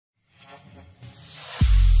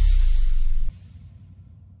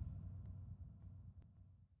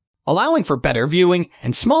allowing for better viewing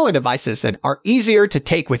and smaller devices that are easier to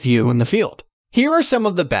take with you in the field. Here are some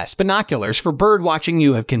of the best binoculars for birdwatching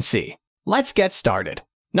you can see. Let's get started.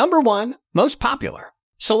 Number 1. Most popular.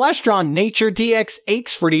 Celestron Nature DX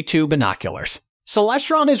X42 Binoculars.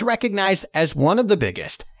 Celestron is recognized as one of the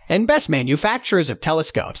biggest and best manufacturers of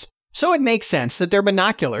telescopes, so it makes sense that their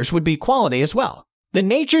binoculars would be quality as well. The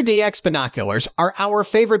Nature DX binoculars are our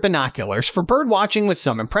favorite binoculars for birdwatching with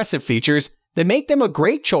some impressive features that make them a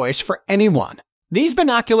great choice for anyone. These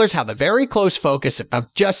binoculars have a very close focus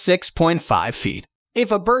of just 6.5 feet. If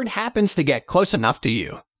a bird happens to get close enough to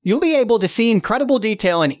you, you'll be able to see incredible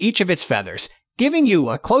detail in each of its feathers, giving you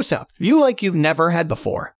a close-up view like you've never had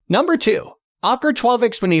before. Number 2. Occer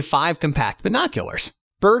 12x25 Compact Binoculars.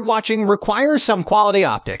 Birdwatching requires some quality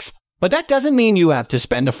optics, but that doesn't mean you have to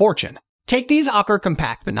spend a fortune. Take these occer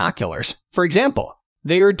compact binoculars, for example.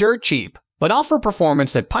 They are dirt cheap, but offer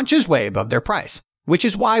performance that punches way above their price, which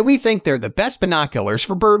is why we think they're the best binoculars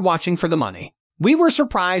for birdwatching for the money. We were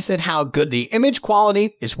surprised at how good the image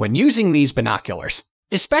quality is when using these binoculars,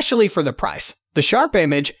 especially for the price. The sharp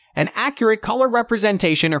image and accurate color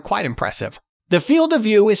representation are quite impressive. The field of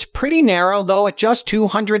view is pretty narrow though at just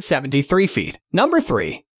 273 feet. Number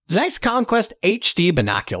 3. Zeiss Conquest HD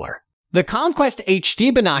Binocular. The Conquest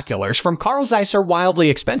HD binoculars from Carl Zeiss are wildly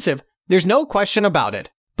expensive, there's no question about it,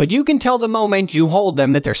 but you can tell the moment you hold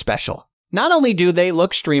them that they're special. Not only do they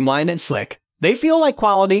look streamlined and slick, they feel like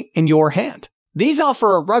quality in your hand. These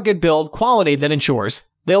offer a rugged build quality that ensures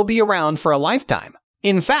they'll be around for a lifetime.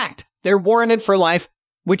 In fact, they're warranted for life,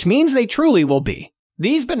 which means they truly will be.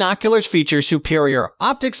 These binoculars feature superior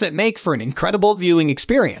optics that make for an incredible viewing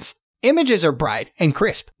experience. Images are bright and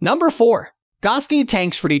crisp. Number 4. Gosky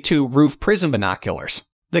Tanks 42 Roof Prism Binoculars.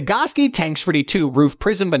 The Gosky Tanks 42 Roof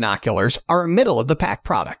Prism Binoculars are a middle-of-the-pack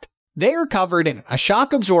product. They are covered in a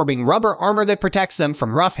shock-absorbing rubber armor that protects them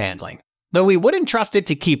from rough handling, though we wouldn't trust it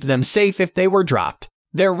to keep them safe if they were dropped.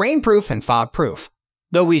 They're rainproof and fog-proof,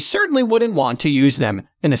 though we certainly wouldn't want to use them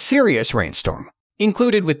in a serious rainstorm.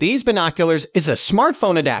 Included with these binoculars is a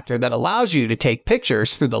smartphone adapter that allows you to take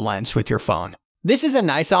pictures through the lens with your phone. This is a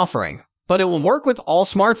nice offering, but it will work with all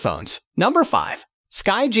smartphones. Number 5.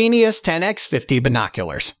 SkyGenius 10x50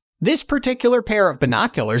 Binoculars. This particular pair of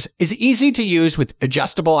binoculars is easy to use with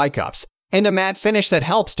adjustable eye cups and a matte finish that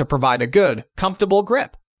helps to provide a good, comfortable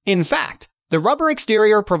grip. In fact, the rubber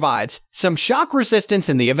exterior provides some shock resistance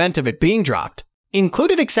in the event of it being dropped.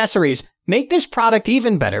 Included accessories make this product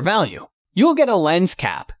even better value. You'll get a lens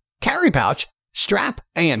cap, carry pouch, strap,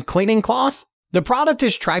 and cleaning cloth. The product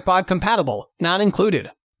is tripod compatible, not included.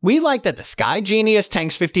 We like that the SkyGenius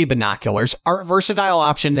Tanks 50 binoculars are a versatile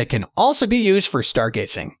option that can also be used for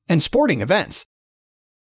stargazing and sporting events.